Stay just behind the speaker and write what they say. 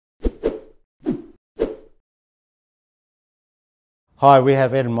Hi, we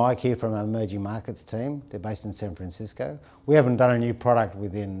have Ed and Mike here from our emerging markets team. They're based in San Francisco. We haven't done a new product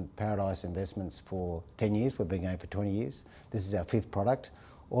within Paradice Investments for 10 years. We've been going for 20 years. This is our 5th product.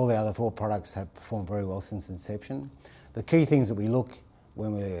 All the other 4 products have performed very well since inception. The key things that we look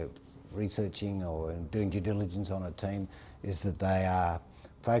when we're researching or doing due diligence on a team is that they are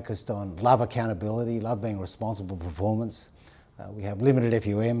focused on love accountability, love being responsible performance. We have limited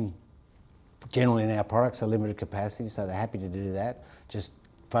FUM. Generally in our products are limited capacity, so they're happy to do that. Just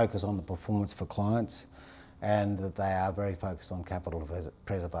focus on the performance for clients, and that they are very focused on capital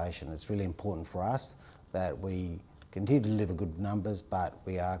preservation. It's really important for us that we continue to deliver good numbers, but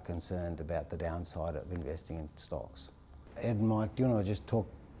we are concerned about the downside of investing in stocks. Ed and Mike, do you want to just talk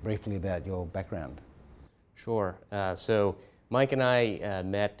briefly about your background? Sure. So Mike and I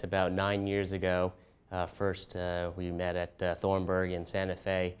met about 9 years ago. First, we met at Thornburg in Santa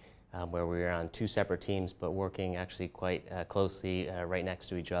Fe, where we were on 2 separate teams, but working actually quite closely right next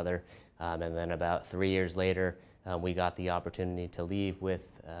to each other. And then about 3 years later, we got the opportunity to leave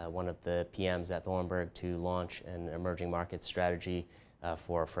with one of the PMs at Thornburg to launch an emerging market strategy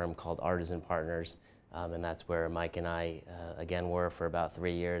for a firm called Artisan Partners. And that's where Mike and I, again, were for about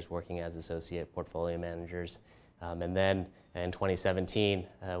 3 years, working as associate portfolio managers. And then in 2017,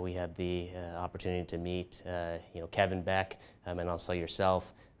 we had the opportunity to meet Kevin Beck and also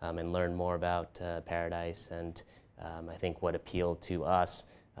yourself and learn more about Paradice. And I think what appealed to us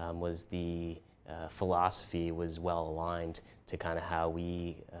was the philosophy was well aligned to kind of how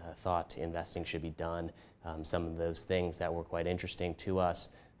we thought investing should be done. Some of those things that were quite interesting to us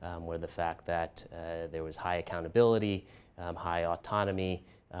were the fact that there was high accountability, high autonomy,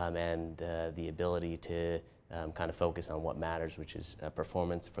 and the ability to kind of focus on what matters, which is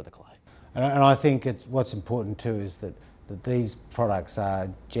performance for the client. And I think what's important too is that these products are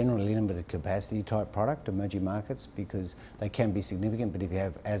generally limited capacity type product, emerging markets, because they can be significant, but if you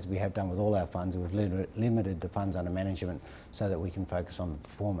have, as we have done with all our funds, we've limited the funds under management so that we can focus on the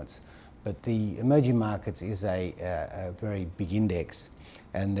performance. But the emerging markets is a very big index,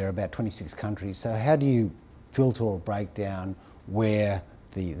 and there are about 26 countries. So how do you filter or break down where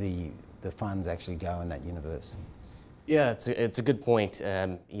the funds actually go in that universe? Yeah, it's a good point.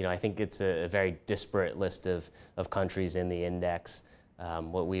 I think it's a very disparate list of countries in the index.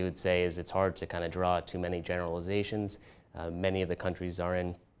 What we would say is it's hard to kind of draw too many generalizations. Many of the countries are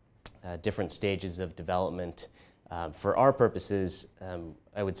in different stages of development. For our purposes,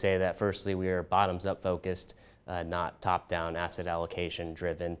 I would say that firstly we are bottoms-up focused, not top-down asset allocation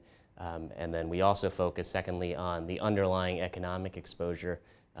driven. And then we also focus secondly on the underlying economic exposure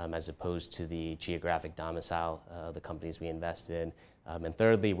as opposed to the geographic domicile of the companies we invest in. And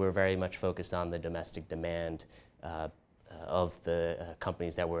thirdly, we're very much focused on the domestic demand of the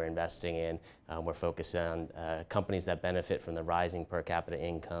companies that we're investing in. We're focused on companies that benefit from the rising per capita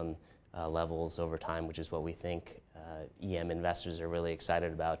income levels over time, which is what we think EM investors are really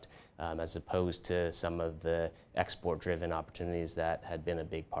excited about, as opposed to some of the export-driven opportunities that had been a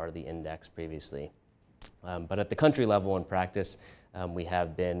big part of the index previously. But at the country level in practice, we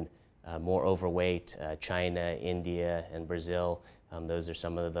have been more overweight China, India, and Brazil. Those are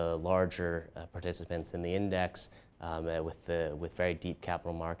some of the larger participants in the index with very deep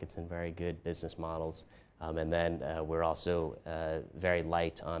capital markets and very good business models. And then we're also very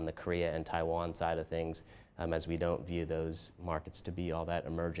light on the Korea and Taiwan side of things, as we don't view those markets to be all that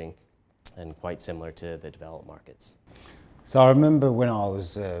emerging and quite similar to the developed markets. So I remember when I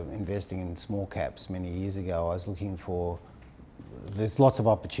was investing in small caps many years ago, I was looking for, there's lots of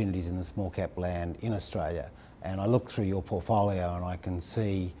opportunities in the small cap land in Australia, and I look through your portfolio and I can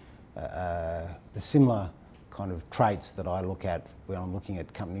see the similar kind of traits that I look at when I'm looking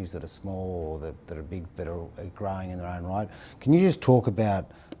at companies that are small or that are big but are growing in their own right. Can you just talk about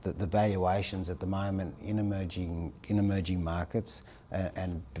the valuations at the moment in emerging markets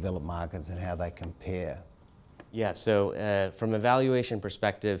and developed markets and how they compare? Yeah, so from a valuation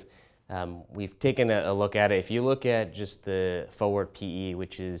perspective, we've taken a look at it. If you look at just the forward PE,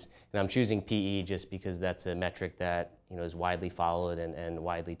 which is, and I'm choosing PE just because that's a metric that is widely followed and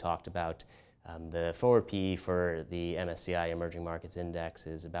widely talked about. The forward PE for the MSCI Emerging Markets Index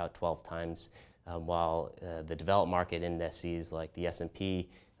is about 12 times, while the developed market indices like the S&P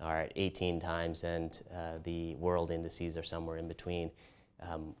are at 18 times, and the world indices are somewhere in between.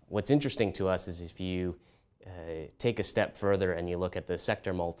 What's interesting to us is if you take a step further and you look at the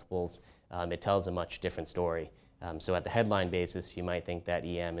sector multiples, it tells a much different story. So at the headline basis, you might think that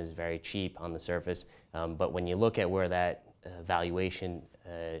EM is very cheap on the surface, but when you look at where that valuation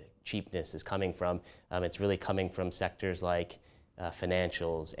cheapness is coming from, it's really coming from sectors like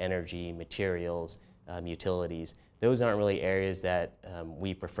financials, energy, materials, utilities. Those aren't really areas that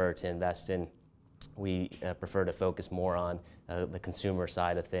we prefer to invest in. We prefer to focus more on the consumer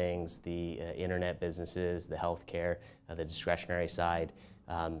side of things, the internet businesses, the healthcare, the discretionary side.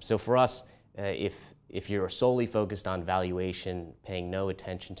 So for us, if you're solely focused on valuation, paying no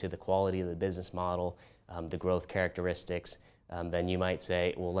attention to the quality of the business model, the growth characteristics, then you might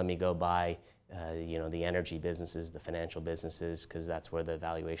say, well, let me go buy the energy businesses, the financial businesses, because that's where the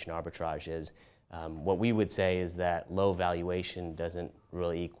valuation arbitrage is. What we would say is that low valuation doesn't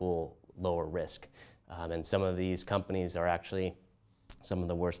really equal lower risk. And some of these companies are actually some of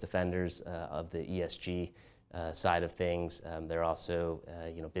the worst offenders of the ESG side of things. They're also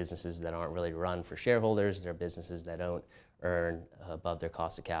businesses that aren't really run for shareholders. They're businesses that don't earn above their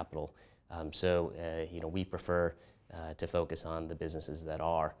cost of capital. So we prefer to focus on the businesses that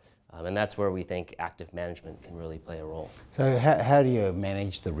are. And that's where we think active management can really play a role. So how do you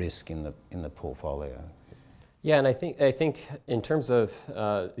manage the risk in the portfolio? Yeah, and I think in terms of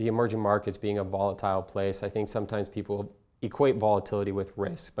the emerging markets being a volatile place, I think sometimes people equate volatility with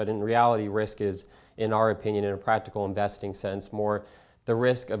risk, but in reality, risk is, in our opinion, in a practical investing sense, more the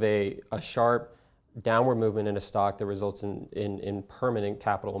risk of a sharp downward movement in a stock that results in permanent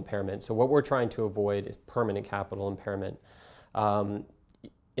capital impairment. So what we're trying to avoid is permanent capital impairment.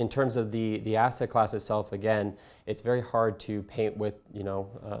 In terms of the asset class itself, again, it's very hard to paint with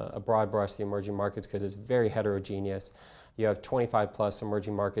a broad brush the emerging markets because it's very heterogeneous. You have 25 plus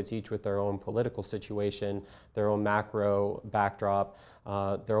emerging markets, each with their own political situation, their own macro backdrop,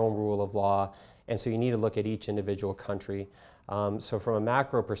 their own rule of law, and so you need to look at each individual country. So from a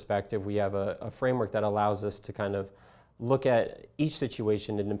macro perspective, we have a framework that allows us to kind of look at each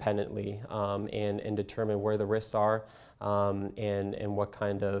situation independently and determine where the risks are and what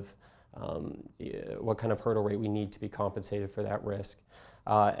kind of hurdle rate we need to be compensated for that risk.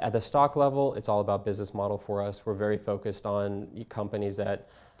 At the stock level, it's all about business model for us. We're very focused on companies that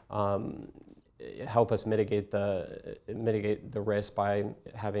help us mitigate the risk by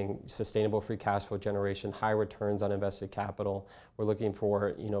having sustainable free cash flow generation, high returns on invested capital. We're looking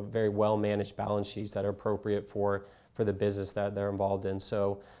for very well managed balance sheets that are appropriate for the business that they're involved in.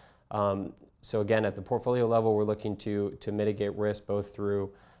 So again, at the portfolio level, we're looking to mitigate risk both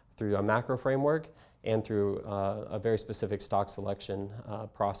through a macro framework and through a very specific stock selection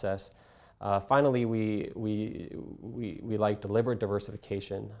process. Finally, we like deliberate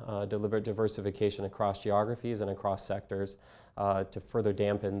diversification across geographies and across sectors to further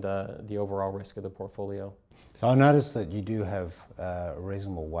dampen the overall risk of the portfolio. So I noticed that you do have a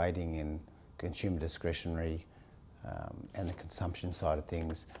reasonable weighting in consumer discretionary and the consumption side of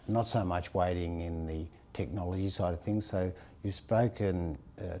things, not so much weighting in the technology side of things. So you've spoken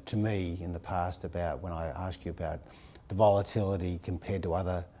to me in the past about when I asked you about the volatility compared to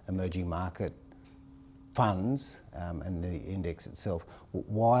other emerging market funds and the index itself.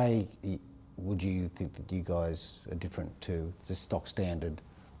 Why would you think that you guys are different to the stock standard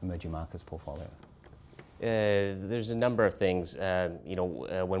emerging markets portfolio? There's a number of things.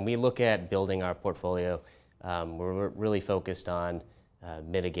 When we look at building our portfolio, we're really focused on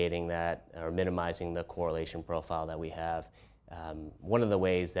mitigating that or minimizing the correlation profile that we have. One of the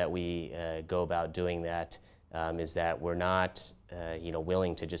ways that we go about doing that is that we're not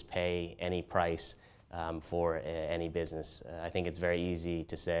willing to just pay any price for any business. I think it's very easy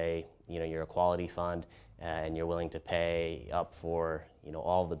to say you're a quality fund and you're willing to pay up for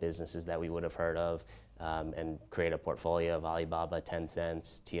all the businesses that we would have heard of and create a portfolio of Alibaba, Tencent,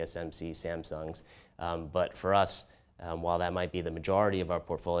 TSMC, Samsungs. But for us, while that might be the majority of our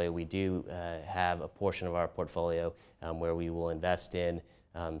portfolio, we do have a portion of our portfolio where we will invest in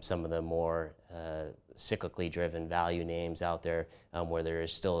some of the more cyclically driven value names out there where there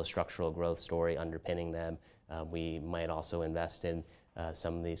is still a structural growth story underpinning them. We might also invest in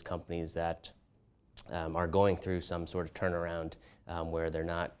some of these companies that are going through some sort of turnaround where they're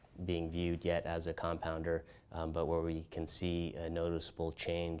not being viewed yet as a compounder, but where we can see a noticeable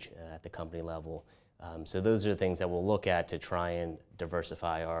change at the company level. So those are the things that we'll look at to try and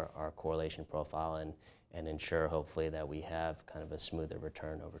diversify our correlation profile and ensure hopefully that we have kind of a smoother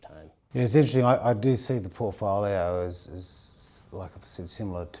return over time. Yeah, it's interesting. I do see the portfolio as, like I've said,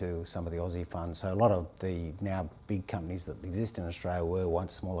 similar to some of the Aussie funds. So a lot of the now big companies that exist in Australia were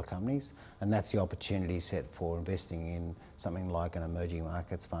once smaller companies, and that's the opportunity set for investing in something like an emerging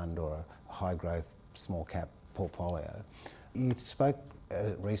markets fund or a high growth small cap portfolio. You spoke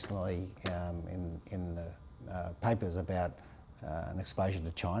recently in the papers about an exposure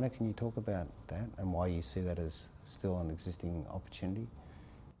to China. Can you talk about that and why you see that as still an existing opportunity?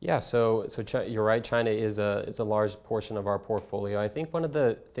 Yeah, so you're right. China is a large portion of our portfolio. I think one of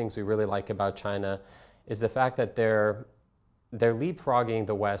the things we really like about China is the fact that they're leapfrogging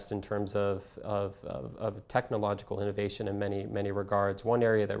the West in terms of technological innovation in many regards. One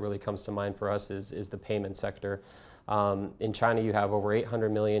area that really comes to mind for us is the payment sector. In China, you have over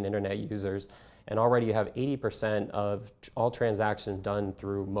 800 million internet users, and already you have 80% of all transactions done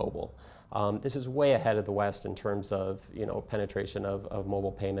through mobile. This is way ahead of the West in terms of penetration of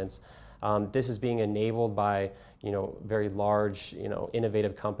mobile payments. This is being enabled by very large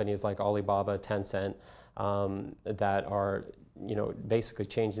innovative companies like Alibaba, Tencent, that are basically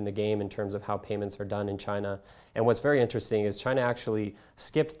changing the game in terms of how payments are done in China. And what's very interesting is China actually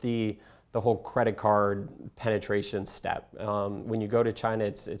skipped the whole credit card penetration step. When you go to China,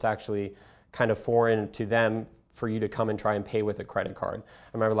 it's actually kind of foreign to them for you to come and try and pay with a credit card. I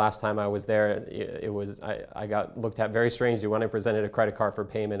remember last time I was there, I got looked at very strangely when I presented a credit card for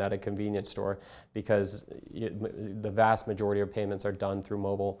payment at a convenience store, because the vast majority of payments are done through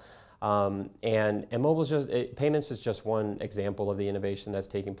mobile. And payments is just one example of the innovation that's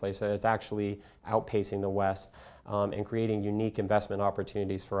taking place, that it's actually outpacing the West and creating unique investment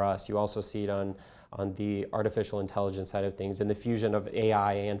opportunities for us. You also see it on the artificial intelligence side of things, and the fusion of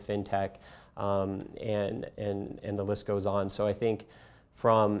AI and fintech, and the list goes on. So I think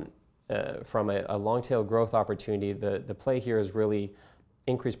from a long-tail growth opportunity, the play here is really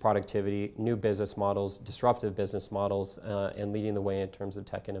increased productivity, new business models, disruptive business models, and leading the way in terms of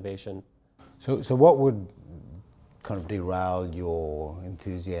tech innovation. So what would kind of derail your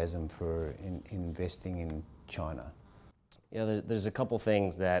enthusiasm for investing in China? Yeah, there's a couple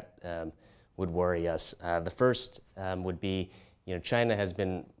things that would worry us. The first would be, China has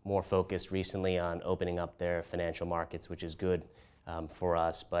been more focused recently on opening up their financial markets, which is good for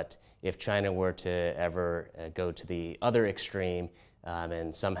us. But if China were to ever go to the other extreme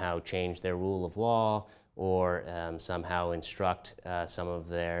and somehow change their rule of law, or somehow instruct some of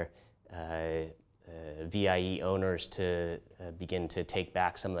their VIE owners to begin to take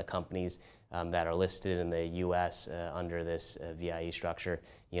back some of the companies that are listed in the U.S. Under this VIE structure,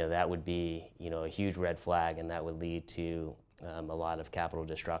 that would be a huge red flag, and that would lead to a lot of capital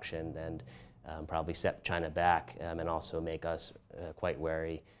destruction, and probably set China back, and also make us quite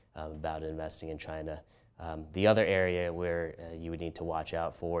wary about investing in China. The other area where you would need to watch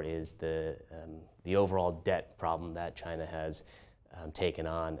out for is the overall debt problem that China has taken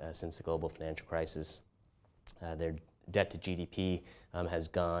on since the global financial crisis. Their debt to GDP has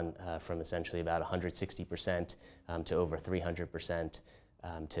gone from essentially about 160% to over 300%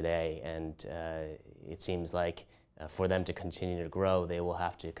 today, and it seems like for them to continue to grow, they will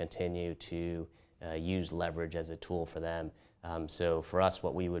have to continue to use leverage as a tool for them. So for us,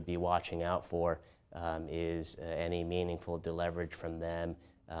 what we would be watching out for is any meaningful deleverage from them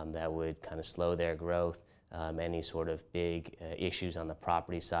that would kind of slow their growth, any sort of big issues on the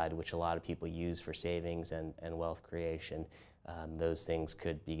property side, which a lot of people use for savings and wealth creation. Those things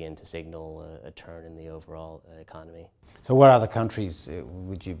could begin to signal a turn in the overall economy. So what other countries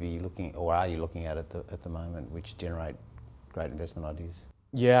would you be looking, or are you looking at the moment, which generate great investment ideas?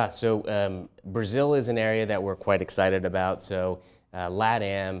 Yeah, so Brazil is an area that we're quite excited about. So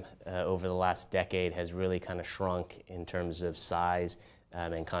LATAM over the last decade has really kind of shrunk in terms of size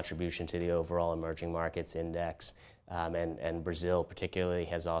and contribution to the overall emerging markets index, and Brazil particularly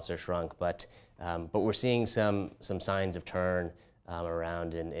has also shrunk. But we're seeing some signs of turn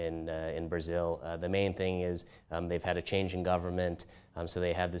around in Brazil. The main thing is they've had a change in government, so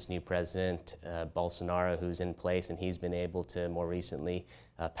they have this new president, Bolsonaro, who's in place, and he's been able to more recently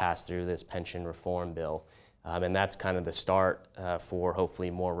pass through this pension reform bill. And that's kind of the start for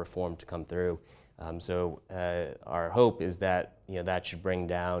hopefully more reform to come through. So our hope is that that should bring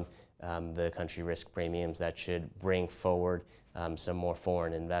down the country risk premiums, that should bring forward some more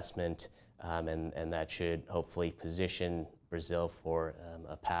foreign investment, and that should hopefully position Brazil for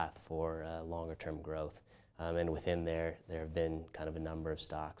a path for longer term growth. And within there have been kind of a number of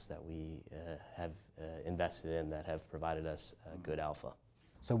stocks that we have invested in that have provided us good alpha.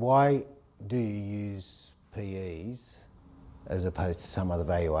 So why do you use PEs as opposed to some other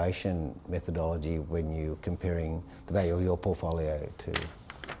valuation methodology when you're comparing the value of your portfolio to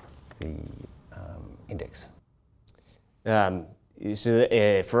the index?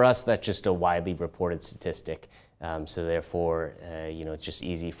 So for us, that's just a widely reported statistic. So therefore, it's just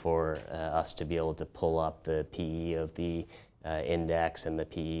easy for us to be able to pull up the PE of the index and the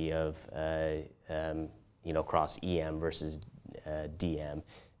PE of across EM versus DM.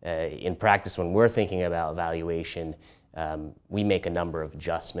 In practice, when we're thinking about valuation, we make a number of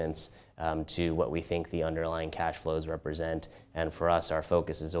adjustments to what we think the underlying cash flows represent. And for us, our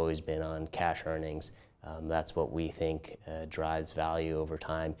focus has always been on cash earnings. That's what we think drives value over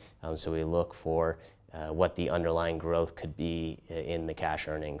time. So we look for what the underlying growth could be in the cash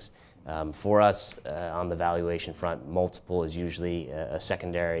earnings. For us, on the valuation front, multiple is usually a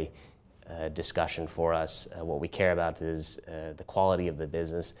secondary discussion for us. What we care about is the quality of the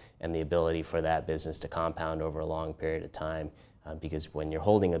business and the ability for that business to compound over a long period of time. Because when you're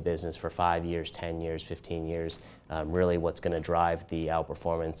holding a business for 5 years, 10 years, 15 years, really what's going to drive the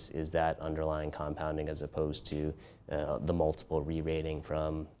outperformance is that underlying compounding as opposed to the multiple re-rating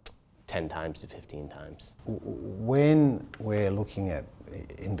from 10 times to 15 times. When we're looking at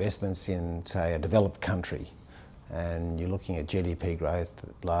investments in, say, a developed country, and you're looking at GDP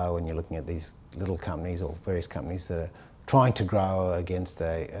growth low, and you're looking at these little companies or various companies that are trying to grow against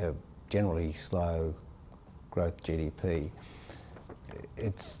a generally slow growth GDP,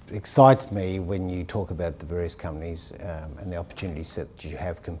 it excites me when you talk about the various companies and the opportunities that you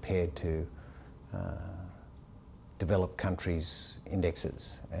have compared to developed countries'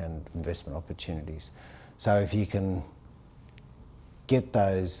 indexes and investment opportunities. So if you can get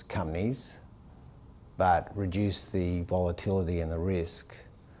those companies but reduce the volatility and the risk,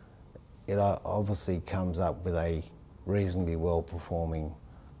 it obviously comes up with a reasonably well-performing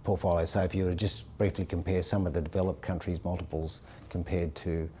portfolio. So if you were to just briefly compare some of the developed countries' multiples compared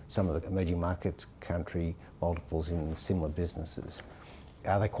to some of the emerging markets country multiples in similar businesses,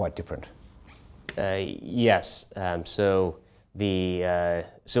 are they quite different? Yes. So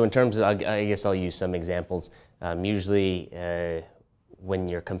in terms of, I guess I'll use some examples. Usually, when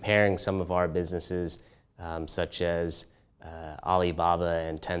you're comparing some of our businesses, such as Alibaba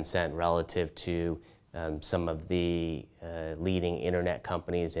and Tencent, relative to some of the leading internet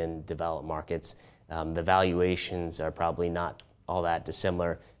companies in developed markets, the valuations are probably not all that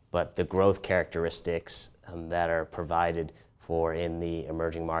dissimilar, but the growth characteristics that are provided for in the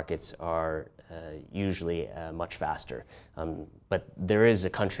emerging markets are usually much faster. But there is a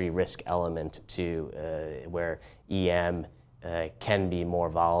country risk element to where EM can be more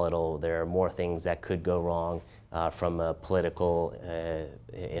volatile. There are more things that could go wrong from a political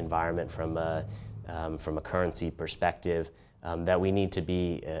environment, from a currency perspective, that we need to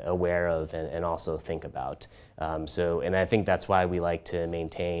be aware of and also think about. And I think that's why we like to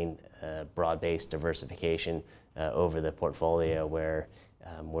maintain broad-based diversification over the portfolio, where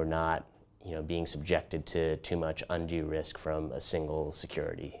we're not being subjected to too much undue risk from a single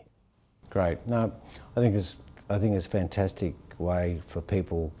security. Great. No, I think it's a fantastic way for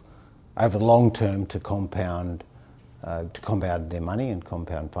people over the long term to compound their money and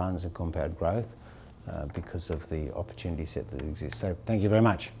compound funds and compound growth because of the opportunity set that exists. So thank you very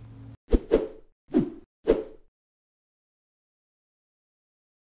much.